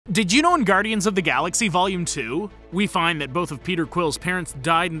Did you know in Guardians of the Galaxy Volume 2, we find that both of Peter Quill's parents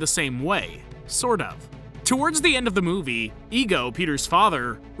died in the same way? Sort of. Towards the end of the movie, Ego, Peter's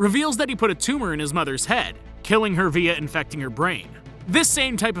father, reveals that he put a tumor in his mother's head, killing her via infecting her brain. This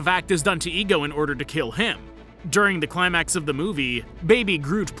same type of act is done to Ego in order to kill him. During the climax of the movie, baby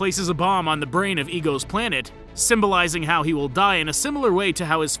Groot places a bomb on the brain of Ego's planet, symbolizing how he will die in a similar way to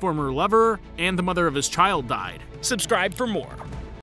how his former lover and the mother of his child died. Subscribe for more.